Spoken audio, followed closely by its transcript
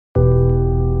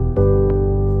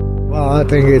I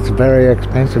think it's very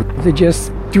expensive. They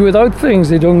just do without things.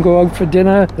 They don't go out for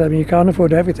dinner. I mean, you can't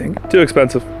afford everything. Too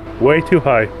expensive. Way too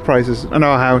high. Prices in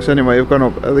our house anyway have gone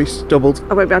up, at least doubled.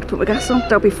 I won't be able to put my gas on.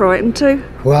 They'll be frightened too.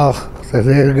 Well, so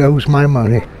there goes my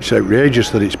money. It's outrageous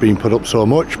that it's been put up so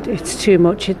much. It's too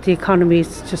much. The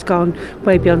economy's just gone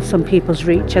way beyond some people's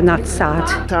reach, and that's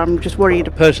sad. I'm just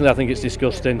worried. Personally, I think it's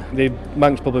disgusting. The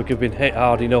Manx public have been hit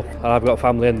hard enough, and I've got a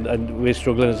family and we're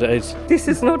struggling as it is. This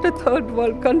is not a third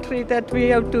world country that we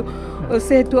have to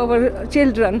say to our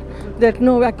children that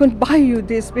no, I couldn't buy you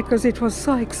this because it was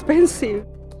so expensive.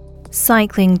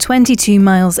 Cycling 22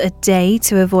 miles a day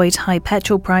to avoid high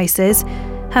petrol prices,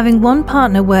 having one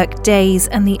partner work days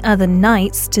and the other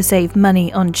nights to save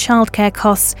money on childcare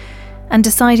costs, and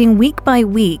deciding week by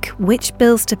week which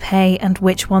bills to pay and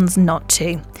which ones not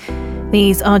to.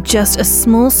 These are just a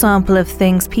small sample of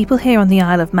things people here on the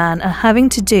Isle of Man are having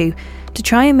to do to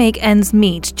try and make ends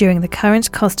meet during the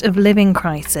current cost of living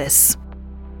crisis.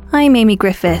 I'm Amy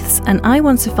Griffiths, and I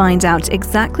want to find out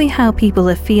exactly how people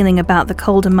are feeling about the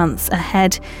colder months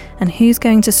ahead and who's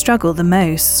going to struggle the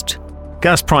most.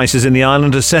 Gas prices in the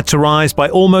island are set to rise by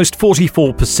almost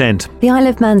 44%. The Isle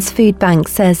of Man's Food Bank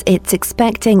says it's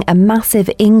expecting a massive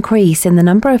increase in the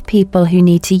number of people who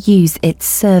need to use its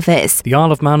service. The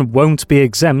Isle of Man won't be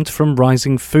exempt from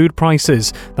rising food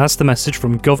prices. That's the message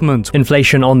from government.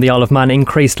 Inflation on the Isle of Man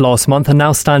increased last month and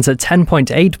now stands at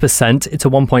 10.8%. It's a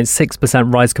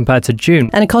 1.6% rise compared to June.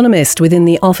 An economist within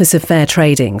the Office of Fair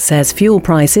Trading says fuel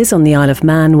prices on the Isle of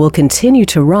Man will continue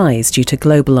to rise due to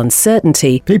global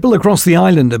uncertainty. People across the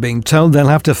island are being told they'll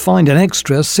have to find an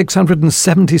extra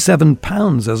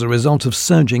 £677 as a result of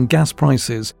surging gas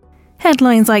prices.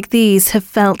 Headlines like these have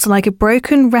felt like a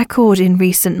broken record in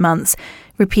recent months,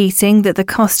 repeating that the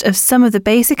cost of some of the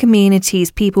basic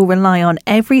amenities people rely on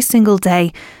every single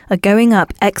day are going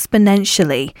up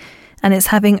exponentially. And it's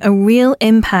having a real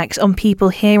impact on people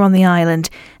here on the island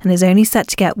and is only set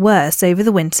to get worse over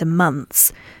the winter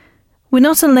months. We're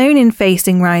not alone in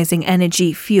facing rising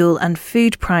energy, fuel and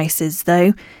food prices,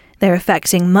 though. They're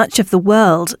affecting much of the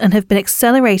world and have been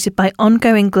accelerated by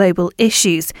ongoing global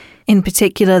issues, in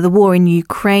particular the war in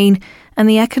Ukraine and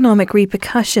the economic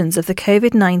repercussions of the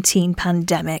COVID-19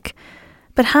 pandemic.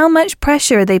 But how much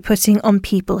pressure are they putting on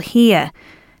people here?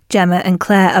 Gemma and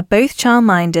Claire are both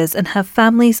childminders and have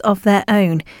families of their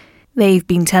own. They've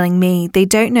been telling me they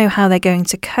don't know how they're going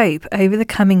to cope over the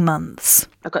coming months.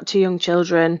 I've got 2 young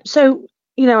children. So,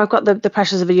 I've got the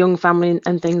pressures of a young family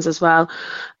and things as well.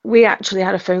 We actually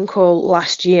had a phone call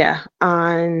last year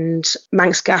and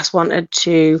Manx Gas wanted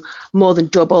to more than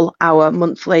double our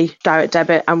monthly direct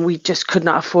debit and we just could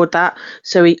not afford that.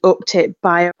 So we upped it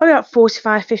by about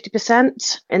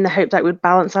 45-50% in the hope that it would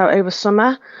balance out over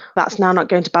summer. That's now not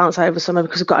going to balance out over summer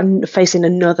because we've got facing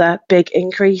another big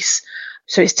increase.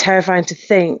 So it's terrifying to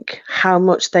think how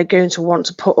much they're going to want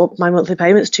to put up my monthly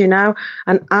payments to now.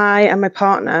 And I and my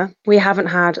partner, we haven't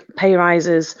had pay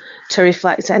rises to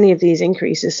reflect any of these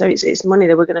increases. So it's money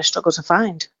that we're going to struggle to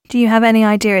find. Do you have any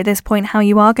idea at this point how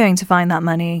you are going to find that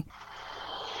money?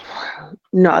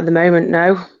 Not at the moment,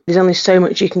 no. There's only so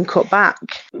much you can cut back.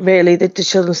 Really, the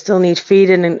children still need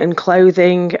feeding and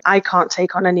clothing. I can't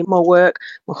take on any more work.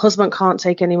 My husband can't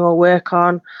take any more work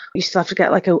on. You still have to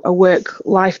get like a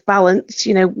work-life balance.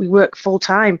 We work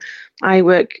full-time. I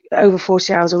work over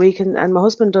 40 hours a week and my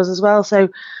husband does as well. So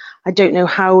I don't know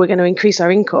how we're going to increase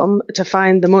our income to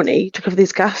find the money to cover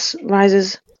these gas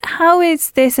rises. How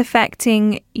is this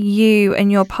affecting you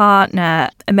and your partner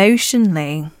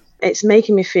emotionally? It's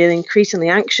making me feel increasingly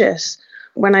anxious.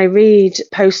 When I read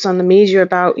posts on the media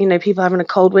about, people having a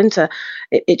cold winter,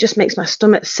 it just makes my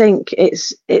stomach sink.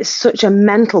 It's such a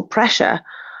mental pressure.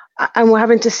 And we're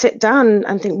having to sit down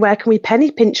and think, where can we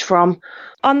penny pinch from?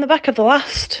 On the back of the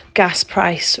last gas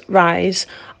price rise,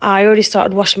 I already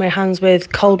started washing my hands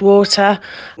with cold water.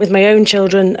 With my own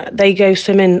children, they go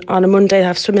swimming on a Monday, they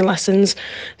have swimming lessons.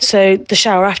 So the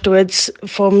shower afterwards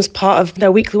forms part of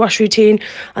their weekly wash routine.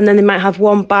 And then they might have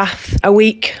one bath a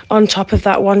week on top of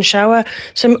that one shower.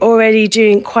 So I'm already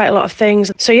doing quite a lot of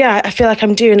things. So yeah, I feel like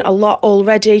I'm doing a lot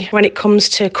already when it comes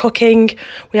to cooking.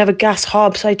 We have a gas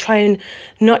hob, so I try and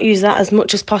not use that as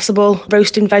much as possible.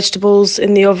 Roasting vegetables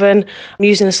in the oven. I'm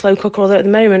using a slow cooker, although at the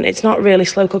moment it's not really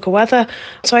slow cooker weather.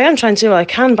 So I am trying to do what I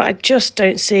can, but I just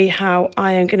don't see how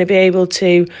I am going to be able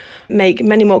to make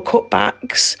many more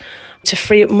cutbacks to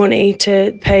free up money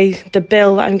to pay the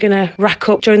bill that I'm going to rack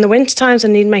up during the winter times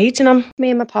and need my heating on.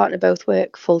 Me and my partner both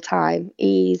work full time.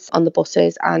 He's on the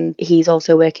buses and he's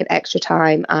also working extra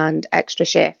time and extra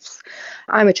shifts.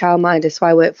 I'm a childminder, so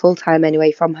I work full time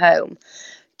anyway from home.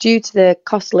 Due to the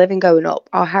cost of living going up,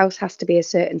 our house has to be a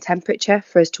certain temperature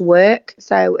for us to work.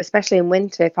 So especially in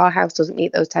winter, if our house doesn't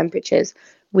meet those temperatures,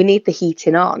 we need the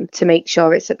heating on to make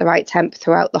sure it's at the right temp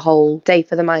throughout the whole day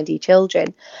for the mindy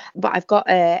children. But I've got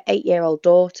a 8-year-old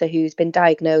daughter who's been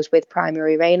diagnosed with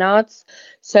primary Raynaud's.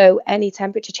 So any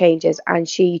temperature changes and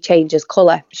she changes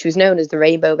colour. She was known as the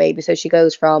rainbow baby. So she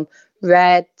goes from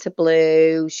red to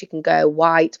blue. She can go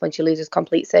white when she loses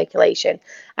complete circulation.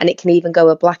 And it can even go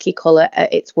a blacky colour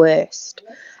at its worst.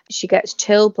 She gets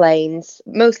chilblains,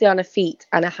 mostly on her feet,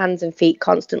 and her hands and feet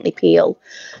constantly peel.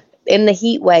 In the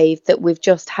heat wave that we've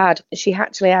just had, she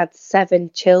actually had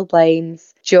 7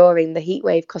 chilblains during the heat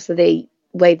wave because of the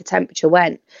way the temperature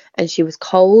went, and she was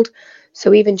cold.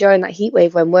 So even during that heat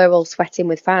wave, when we're all sweating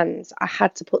with fans, I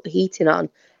had to put the heating on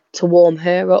to warm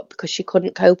her up because she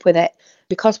couldn't cope with it.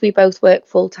 Because we both work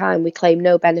full time, we claim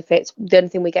no benefits. The only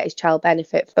thing we get is child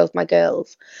benefit for both my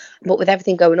girls. But with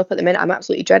everything going up at the minute, I'm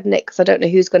absolutely dreading it because I don't know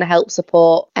who's going to help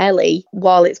support Ellie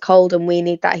while it's cold and we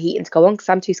need that heating to go on because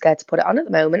I'm too scared to put it on at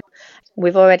the moment.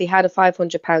 We've already had a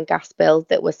 £500 gas bill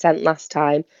that was sent last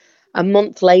time. A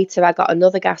month later, I got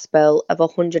another gas bill of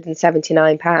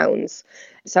 £179.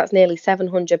 So that's nearly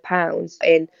 £700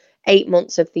 in 8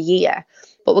 months of the year.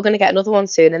 But we're going to get another one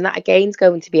soon, and that again's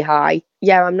going to be high.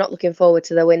 Yeah, I'm not looking forward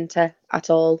to the winter at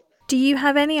all. Do you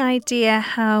have any idea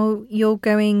how you're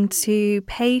going to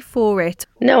pay for it?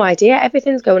 No idea.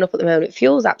 Everything's going up at the moment.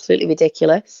 Fuel's absolutely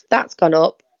ridiculous. That's gone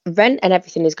up. Rent and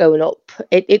everything is going up.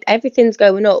 Everything's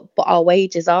going up, but our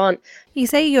wages aren't. You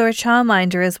say you're a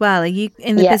childminder as well. Are you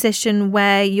in the position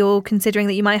where you're considering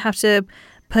that you might have to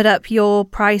put up your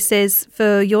prices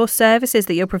for your services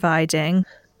that you're providing?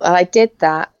 Well, I did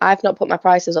that. I've not put my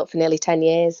prices up for nearly 10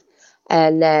 years.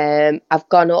 And I've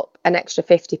gone up an extra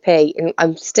 50p. And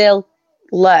I'm still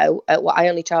low at what I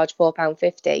only charge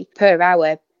 £4.50 per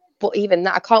hour. But even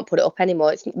that, I can't put it up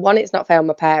anymore. It's not fair on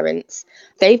my parents.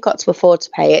 They've got to afford to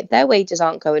pay it. Their wages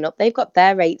aren't going up. They've got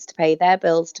their rates to pay, their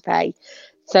bills to pay.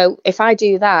 So if I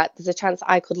do that, there's a chance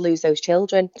I could lose those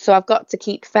children. So I've got to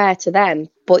keep fair to them.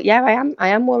 But yeah, I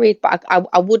am worried, but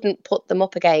I wouldn't put them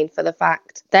up again for the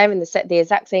fact they're in the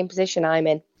exact same position I'm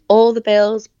in. All the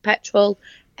bills, petrol,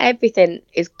 everything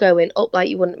is going up like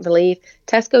you wouldn't believe.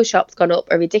 Tesco shop's gone up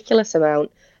a ridiculous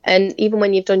amount. And even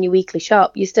when you've done your weekly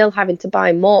shop, you're still having to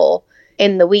buy more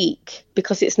in the week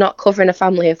because it's not covering a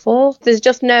family of 4. There's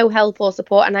just no help or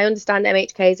support. And I understand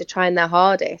MHKs are trying their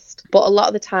hardest, but a lot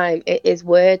of the time it is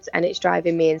words, and it's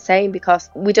driving me insane because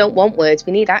we don't want words.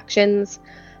 We need actions.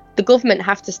 The government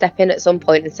have to step in at some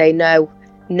point and say, no,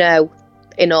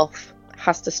 enough,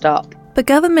 has to stop. The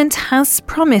government has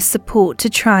promised support to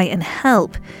try and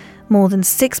help. More than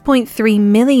 £6.3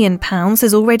 million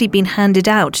has already been handed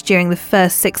out during the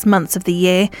first 6 months of the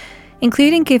year,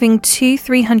 including giving 2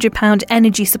 £300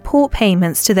 energy support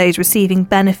payments to those receiving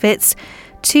benefits,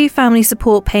 2 family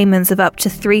support payments of up to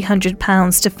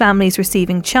 £300 to families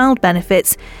receiving child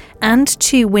benefits, and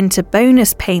 2 winter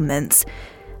bonus payments.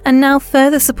 And now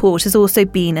further support has also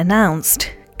been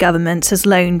announced. Government has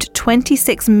loaned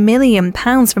 £26 million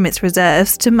from its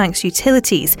reserves to Manx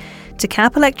Utilities to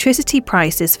cap electricity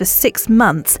prices for 6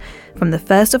 months, from the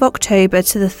 1st of October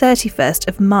to the 31st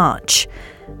of March.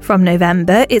 From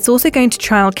November, it's also going to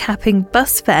trial capping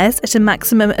bus fares at a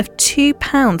maximum of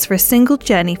 £2 for a single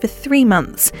journey for 3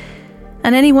 months.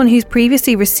 And anyone who's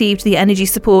previously received the energy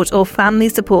support or family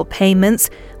support payments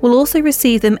will also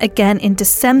receive them again in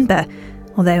December,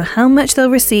 although how much they'll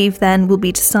receive then will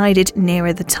be decided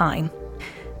nearer the time.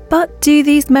 But do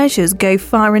these measures go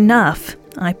far enough?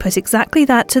 I put exactly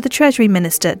that to the Treasury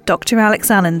Minister, Dr.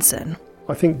 Alex Allinson.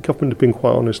 I think government have been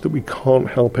quite honest that we can't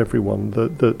help everyone,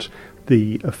 that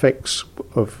the effects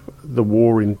of the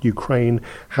war in Ukraine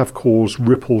have caused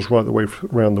ripples right the way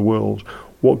around the world.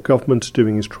 What government's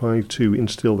doing is trying to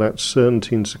instill that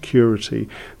certainty and security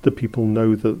that people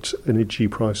know that energy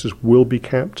prices will be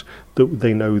capped, that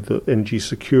they know that energy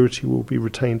security will be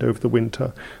retained over the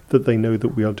winter, that they know that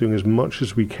we are doing as much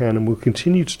as we can and will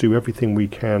continue to do everything we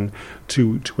can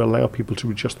to allow people to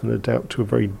adjust and adapt to a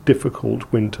very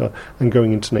difficult winter and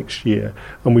going into next year.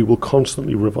 And we will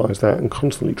constantly revise that and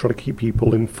constantly try to keep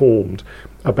people informed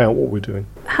about what we're doing.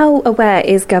 How aware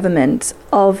is government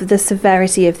of the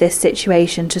severity of this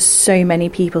situation to so many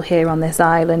people here on this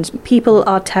island? People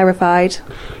are terrified.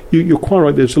 You're quite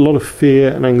right. There's a lot of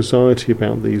fear and anxiety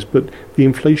about these, but the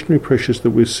inflationary pressures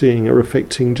that we're seeing are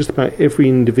affecting just about every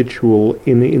individual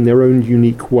in their own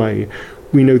unique way.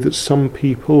 We know that some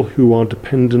people who are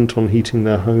dependent on heating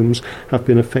their homes have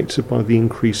been affected by the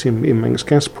increase in Manx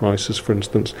gas prices, for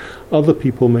instance. Other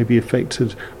people may be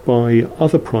affected by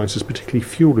other prices, particularly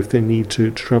fuel if they need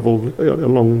to travel a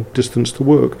long distance to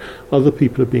work. Other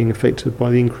people are being affected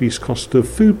by the increased cost of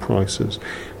food prices.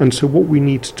 And so what we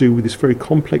need to do with this very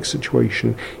complex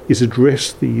situation is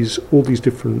address all these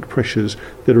different pressures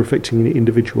that are affecting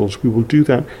individuals. We will do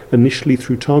that initially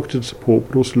through targeted support,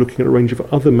 but also looking at a range of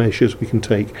other measures we can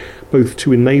take, both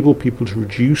to enable people to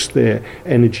reduce their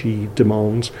energy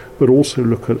demands, but also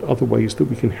look at other ways that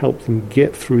we can help them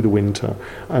get through the winter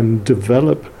and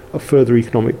develop a further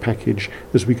economic package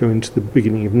as we go into the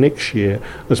beginning of next year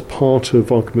as part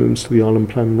of our commitments to the Island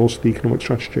Plan and also the economic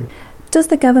strategy. Does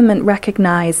the government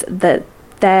recognise that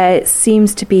there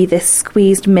seems to be this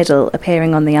squeezed middle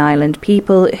appearing on the island?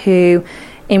 People who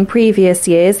in previous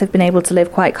years have been able to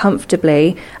live quite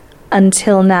comfortably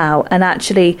until now, and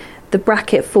actually the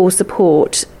bracket for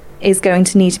support is going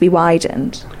to need to be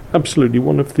widened. Absolutely.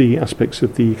 One of the aspects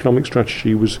of the economic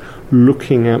strategy was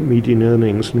looking at median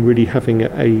earnings and really having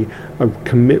a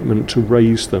commitment to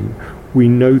raise them. We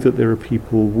know that there are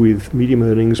people with medium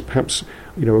earnings, perhaps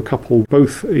a couple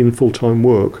both in full-time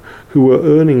work, who are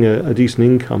earning a decent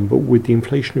income, but with the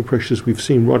inflationary pressures we've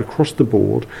seen right across the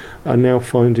board, are now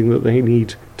finding that they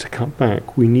need to cut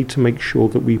back. We need to make sure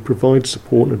that we provide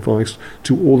support and advice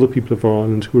to all the people of our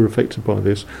island who are affected by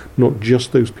this, not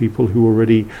just those people who are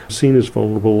already seen as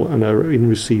vulnerable and are in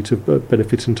receipt of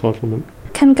benefit entitlement.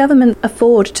 Can government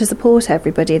afford to support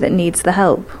everybody that needs the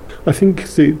help? I think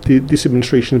this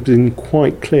administration has been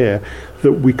quite clear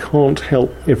that we can't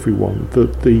help everyone,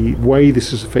 that the way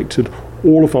this has affected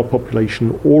all of our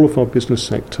population, all of our business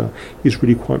sector, is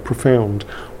really quite profound.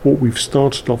 What we've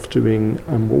started off doing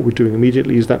and what we're doing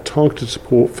immediately is that targeted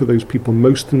support for those people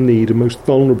most in need and most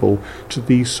vulnerable to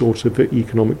these sort of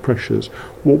economic pressures.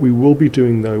 What we will be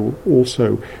doing, though,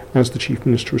 also, as the Chief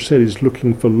Minister has said, is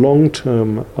looking for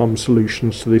long-term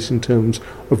solutions to this in terms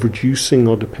of reducing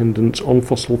our dependence on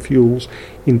fossil fuels,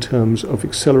 in terms of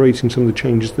accelerating some of the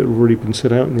changes that have already been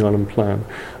set out in the Island Plan,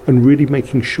 and really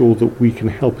making sure that we can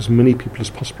help as many people as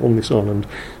possible on this island.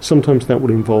 Sometimes that will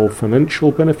involve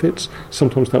financial benefits,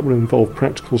 sometimes that will involve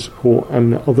practical support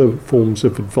and other forms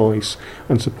of advice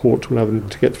and support to allow them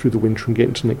to get through the winter and get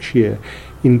into next year.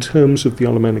 In terms of the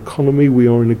Isle of Man economy, we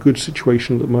are in a good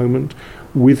situation at the moment,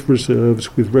 with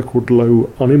reserves, with record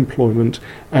low unemployment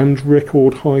and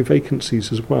record high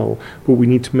vacancies as well. But we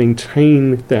need to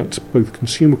maintain that both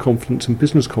consumer confidence and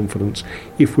business confidence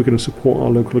if we're going to support our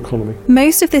local economy.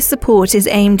 Most of this support is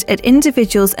aimed at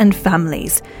individuals and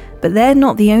families, but they're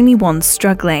not the only ones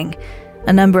struggling.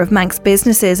 A number of Manx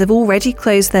businesses have already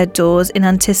closed their doors in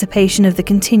anticipation of the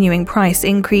continuing price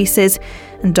increases,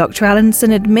 and Dr.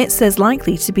 Allinson admits there's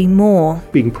likely to be more.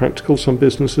 Being practical, some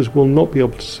businesses will not be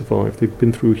able to survive. They've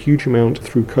been through a huge amount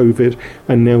through COVID,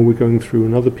 and now we're going through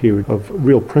another period of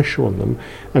real pressure on them,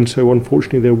 and so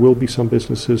unfortunately there will be some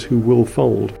businesses who will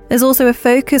fold. There's also a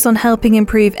focus on helping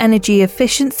improve energy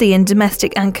efficiency in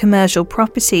domestic and commercial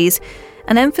properties,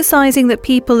 and emphasising that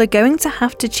people are going to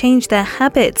have to change their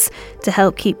habits to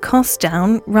help keep costs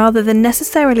down rather than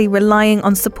necessarily relying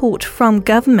on support from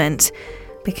government.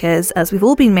 Because, as we've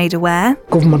all been made aware,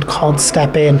 government can't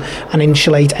step in and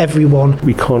insulate everyone.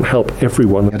 We can't help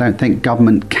everyone. I don't think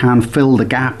government can fill the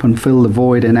gap and fill the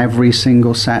void in every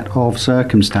single set of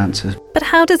circumstances. But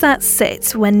how does that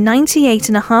sit when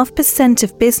 98.5%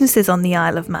 of businesses on the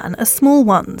Isle of Man are small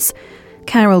ones?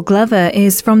 Carol Glover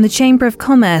is from the Chamber of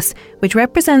Commerce, which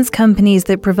represents companies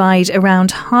that provide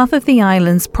around half of the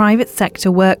island's private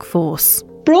sector workforce.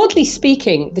 Broadly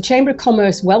speaking, the Chamber of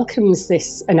Commerce welcomes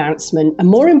this announcement, and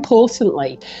more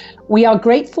importantly, we are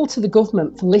grateful to the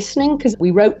government for listening, because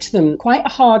we wrote to them quite a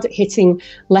hard-hitting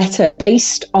letter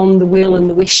based on the will and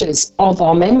the wishes of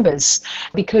our members,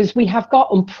 because we have got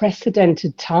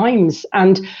unprecedented times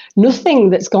and nothing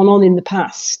that's gone on in the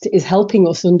past is helping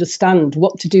us understand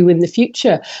what to do in the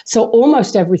future. So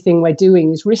almost everything we're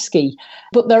doing is risky.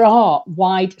 But there are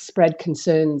widespread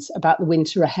concerns about the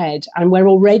winter ahead, and we're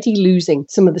already losing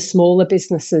some of the smaller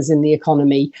businesses in the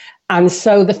economy. And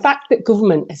so the fact that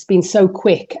government has been so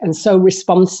quick and so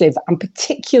responsive, and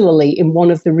particularly in one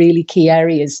of the really key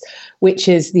areas, which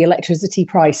is the electricity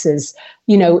prices,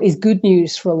 is good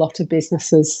news for a lot of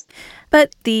businesses.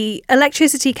 But the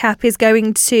electricity cap is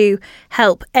going to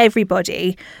help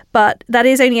everybody, but that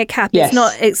is only a cap. Yes.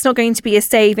 It's not going to be a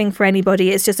saving for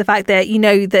anybody. It's just the fact that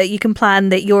that you can plan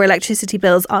that your electricity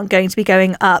bills aren't going to be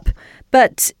going up.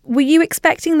 But were you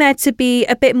expecting there to be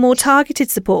a bit more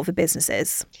targeted support for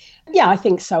businesses? Yeah, I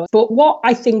think so. But what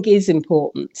I think is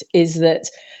important is that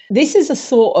this is a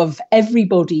sort of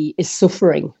everybody is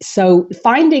suffering. So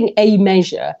finding a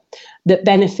measure that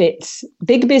benefits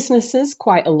big businesses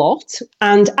quite a lot.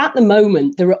 And at the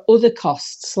moment, there are other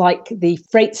costs like the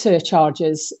freight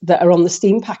surcharges that are on the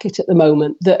steam packet at the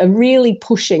moment that are really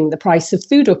pushing the price of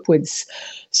food upwards.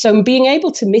 So being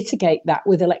able to mitigate that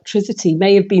with electricity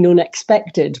may have been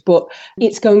unexpected, but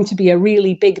it's going to be a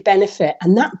really big benefit.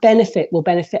 And that benefit will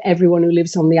benefit everyone who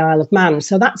lives on the Isle of Man.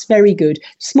 So that's very good.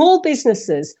 Small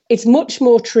businesses, it's much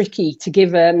more tricky to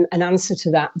give an answer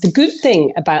to that. The good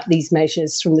thing about these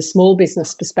measures from the small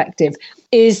business perspective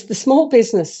is the small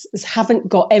businesses haven't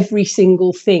got every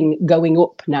single thing going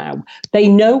up now. They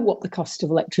know what the cost of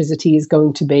electricity is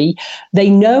going to be. They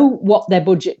know what their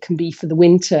budget can be for the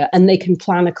winter, and they can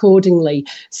plan accordingly.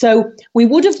 So we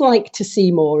would have liked to see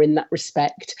more in that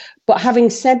respect. But having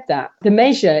said that, the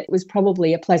measure was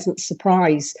probably a pleasant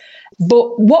surprise.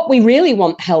 But what we really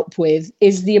want help with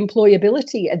is the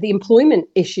employability, the employment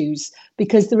issues,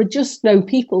 because there are just no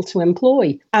people to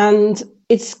employ. And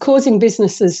it's causing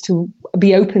businesses to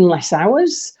be open less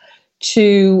hours,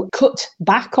 to cut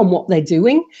back on what they're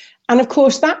doing. And of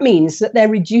course, that means that they're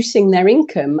reducing their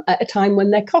income at a time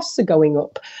when their costs are going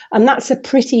up. And that's a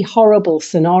pretty horrible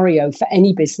scenario for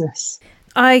any business.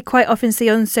 I quite often see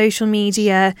on social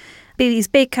media these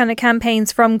big kind of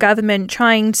campaigns from government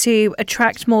trying to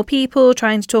attract more people,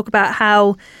 trying to talk about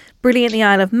how brilliant the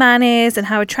Isle of Man is and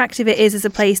how attractive it is as a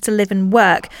place to live and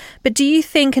work. But do you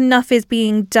think enough is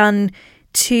being done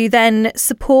to then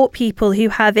support people who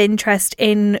have interest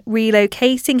in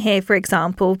relocating here, for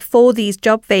example, for these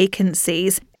job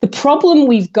vacancies? The problem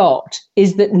we've got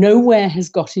is that nowhere has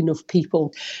got enough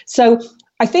people. So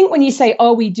I think when you say,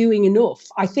 are we doing enough?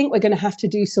 I think we're going to have to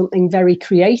do something very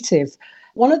creative.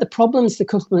 One of the problems the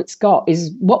government's got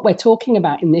is what we're talking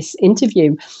about in this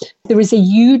interview. There is a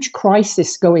huge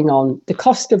crisis going on. The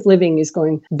cost of living is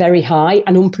going very high,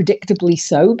 and unpredictably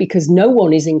so, because no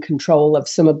one is in control of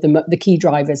some of the key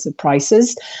drivers of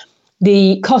prices.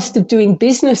 The cost of doing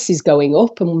business is going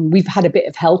up, and we've had a bit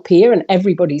of help here, and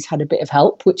everybody's had a bit of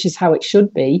help, which is how it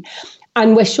should be.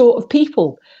 And we're short of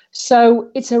people.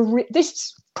 So this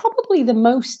is probably the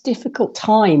most difficult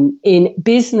time in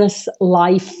business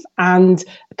life and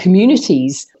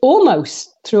communities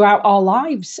almost throughout our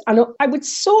lives. And I would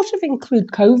sort of include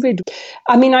COVID.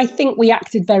 I mean, I think we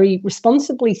acted very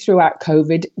responsibly throughout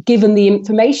COVID, given the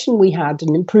information we had,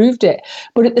 and improved it.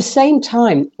 But at the same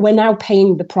time, we're now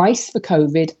paying the price for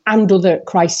COVID and other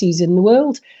crises in the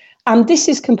world. And this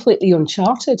is completely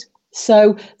uncharted.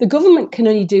 So the government can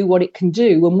only do what it can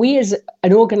do. And we as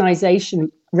an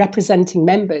organisation representing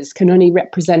members can only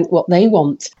represent what they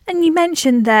want. And you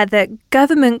mentioned there that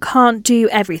government can't do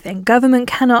everything. Government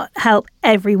cannot help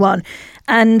everyone.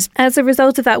 And as a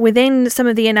result of that, within some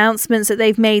of the announcements that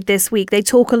they've made this week, they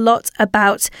talk a lot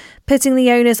about putting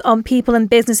the onus on people and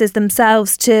businesses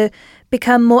themselves to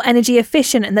become more energy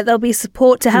efficient, and that there'll be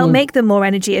support to help make them more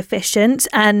energy efficient.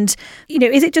 And,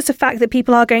 is it just a fact that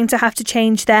people are going to have to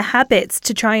change their habits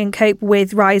to try and cope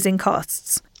with rising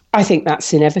costs? I think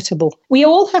that's inevitable. We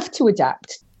all have to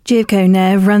adapt. Giovco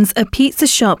Nair runs a pizza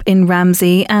shop in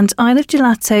Ramsey and Isle of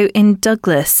Gelato in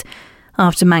Douglas.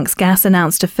 After Manx Gas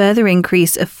announced a further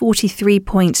increase of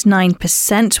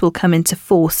 43.9% will come into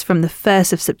force from the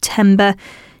 1st of September,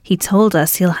 he told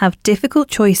us he'll have difficult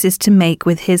choices to make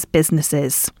with his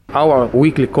businesses. Our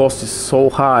weekly cost is so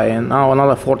high, and now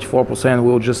another 44%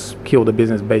 will just kill the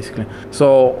business, basically.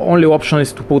 So only option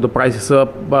is to put the prices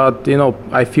up, but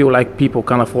I feel like people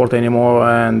can't afford anymore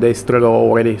and they struggle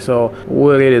already. So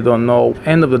we really don't know.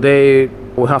 End of the day,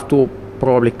 we have to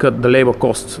probably cut the labor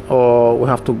costs, or we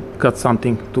have to cut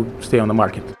something to stay on the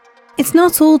market. It's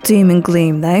not all doom and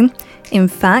gloom, though. In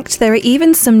fact, there are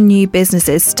even some new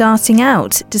businesses starting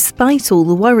out, despite all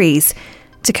the worries.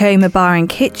 Tacoma Bar and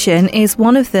Kitchen is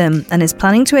one of them and is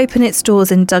planning to open its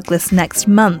doors in Douglas next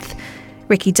month.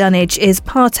 Ricky Dunnage is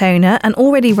part owner and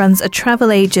already runs a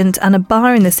travel agent and a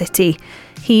bar in the city.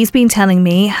 He's been telling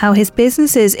me how his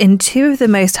businesses in two of the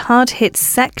most hard-hit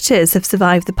sectors have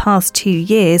survived the past 2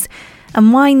 years,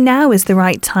 and why now is the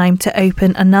right time to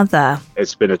open another.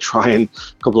 It's been a trying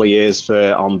couple of years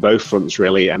on both fronts,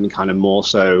 really, and kind of more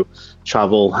so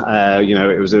travel.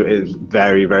 It was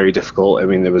very, very difficult. I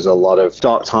mean, there was a lot of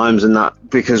dark times in that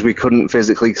because we couldn't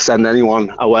physically send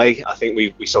anyone away. I think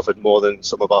we suffered more than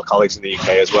some of our colleagues in the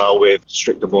UK as well, with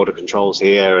stricter border controls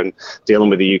here and dealing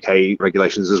with the UK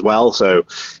regulations as well. So,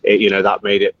 that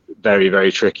made it very,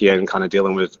 very tricky and kind of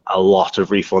dealing with a lot of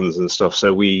refunds and stuff.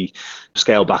 So we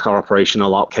scaled back our operation a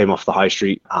lot, came off the high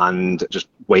street and just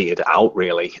waited out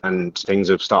really, and things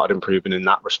have started improving in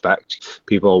that respect.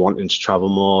 People are wanting to travel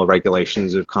more,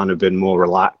 regulations have kind of been more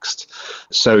relaxed.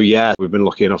 So yeah, we've been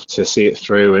lucky enough to see it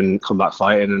through and come back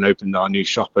fighting, and opened our new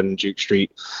shop on Duke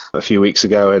Street a few weeks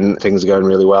ago, and things are going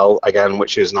really well again,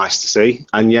 which is nice to see.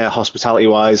 And yeah, hospitality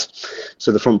wise,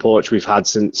 so the Front Porch we've had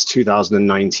since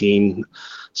 2019.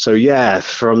 So yeah,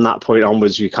 from that point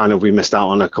onwards, we missed out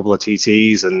on a couple of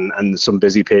TTs and some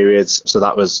busy periods. So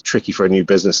that was tricky for a new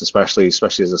business, especially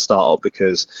as a startup,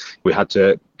 because we had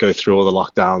to go through all the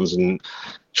lockdowns and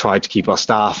tried to keep our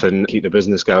staff and keep the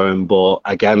business going. But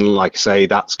again, like I say,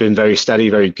 that's been very steady,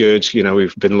 very good. You know,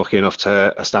 we've been lucky enough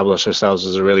to establish ourselves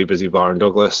as a really busy bar in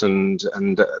Douglas, and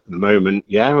at the moment,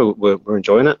 yeah, we're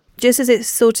enjoying it. Just as it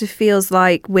sort of feels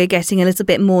like we're getting a little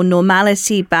bit more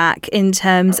normality back in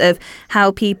terms of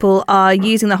how people are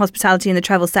using the hospitality and the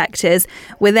travel sectors,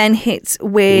 we're then hit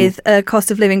with a cost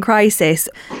of living crisis.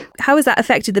 How has that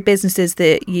affected the businesses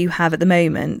that you have at the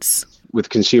moment? With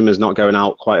consumers not going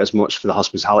out quite as much for the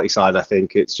hospitality side, I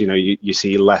think it's, you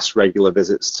see less regular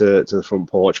visits to the Front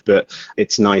Porch, but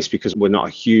it's nice because we're not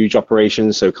a huge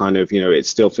operation. So it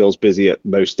still feels busy at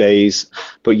most days.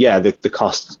 But yeah, the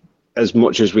cost, as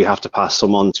much as we have to pass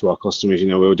some on to our customers,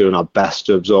 we're doing our best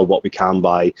to absorb what we can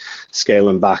by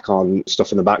scaling back on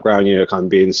stuff in the background, kind of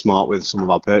being smart with some of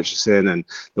our purchasing and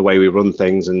the way we run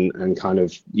things, and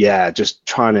just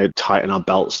trying to tighten our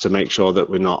belts to make sure that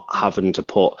we're not having to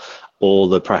put all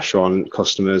the pressure on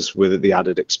customers with the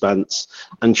added expense.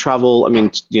 And travel,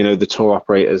 the tour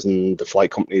operators and the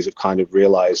flight companies have kind of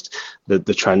realized that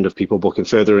the trend of people booking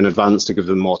further in advance to give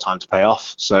them more time to pay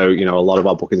off. So, a lot of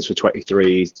our bookings for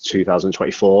 23,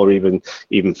 2024,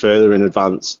 even further in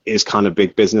advance is kind of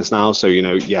big business now. So,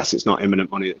 yes, it's not imminent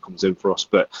money that comes in for us,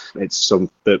 but it's something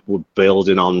that we're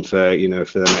building on for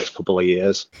the next couple of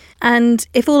years. And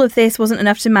if all of this wasn't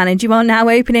enough to manage, you are now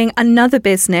opening another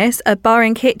business, a bar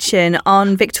and kitchen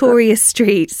on Victoria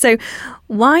Street. So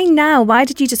why now? Why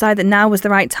did you decide that now was the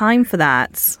right time for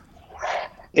that?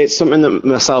 It's something that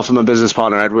myself and my business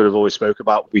partner Edward have always spoke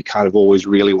about. We kind of always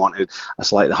really wanted a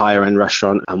slightly higher end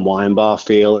restaurant and wine bar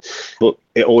feel, but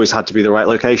it always had to be the right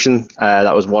location.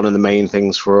 That was one of the main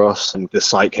things for us. And the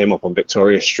site came up on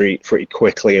Victoria Street pretty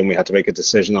quickly, and we had to make a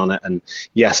decision on it. And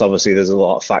yes, obviously there's a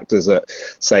lot of factors that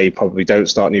say probably don't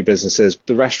start new businesses.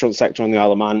 The restaurant sector on the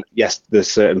Isle of Man, yes,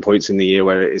 there's certain points in the year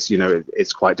where it is,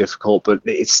 it's quite difficult, but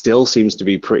it still seems to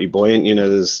be pretty buoyant.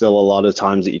 There's still a lot of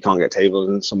times that you can't get tables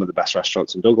in some of the best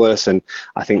restaurants in Douglas, and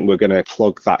I think we're going to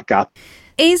plug that gap.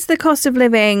 Is the cost of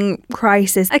living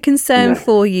crisis a concern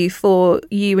for you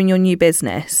and your new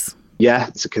business? Yeah,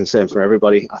 it's a concern for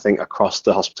everybody. I think across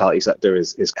the hospitality sector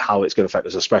is how it's going to affect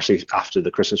us, especially after the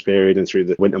Christmas period and through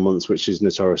the winter months, which is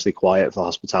notoriously quiet for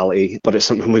hospitality. But it's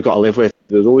something we've got to live with.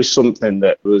 There's always something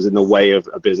that was in the way of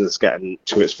a business getting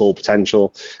to its full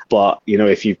potential. But,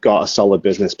 if you've got a solid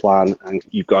business plan and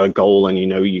you've got a goal and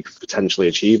you could potentially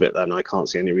achieve it, then I can't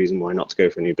see any reason why not to go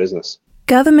for a new business.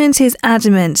 Government is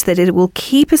adamant that it will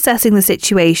keep assessing the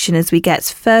situation as we get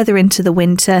further into the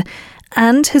winter,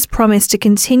 and has promised to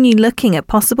continue looking at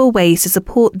possible ways to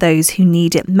support those who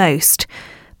need it most.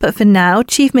 But for now,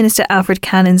 Chief Minister Alfred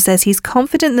Cannon says he's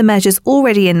confident the measures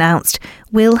already announced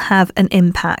will have an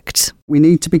impact. We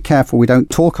need to be careful we don't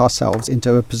talk ourselves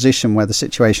into a position where the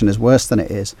situation is worse than it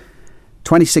is.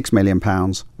 £26 million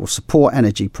will support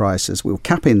energy prices. We'll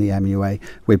cap in the MUA.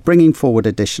 We're bringing forward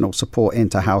additional support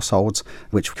into households,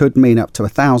 which could mean up to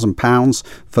 £1,000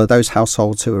 for those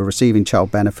households who are receiving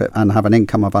child benefit and have an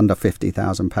income of under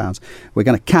 £50,000. We're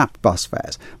going to cap bus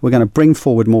fares. We're going to bring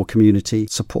forward more community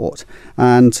support.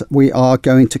 And we are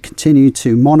going to continue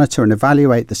to monitor and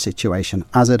evaluate the situation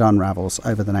as it unravels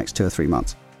over the next 2 or 3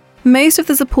 months. Most of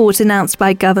the support announced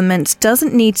by government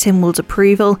doesn't need Tynwald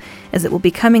approval, as it will be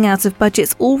coming out of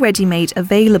budgets already made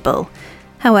available.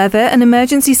 However, an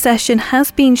emergency session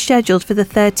has been scheduled for the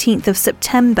 13th of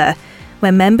September,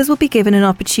 where members will be given an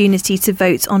opportunity to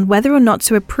vote on whether or not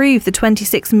to approve the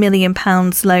 £26 million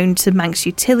loan to Manx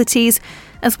Utilities,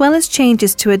 as well as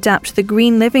changes to adapt the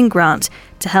Green Living Grant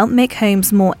to help make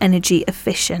homes more energy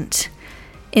efficient.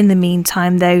 In the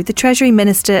meantime, though, the Treasury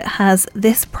Minister has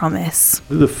this promise.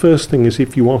 The first thing is,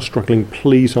 if you are struggling,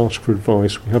 please ask for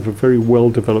advice. We have a very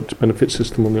well-developed benefit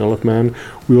system on the Isle of Man.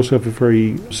 We also have a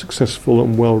very successful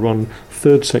and well-run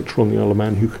third sector on the Isle of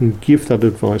Man who can give that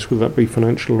advice, whether that be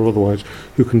financial or otherwise,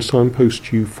 who can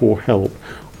signpost you for help.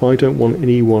 I don't want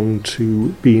anyone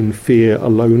to be in fear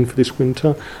alone for this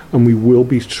winter, and we will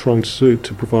be trying to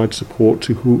provide support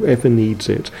to whoever needs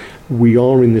it. We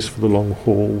are in this for the long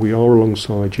haul. We are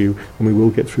alongside you, and we will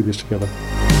get through this together.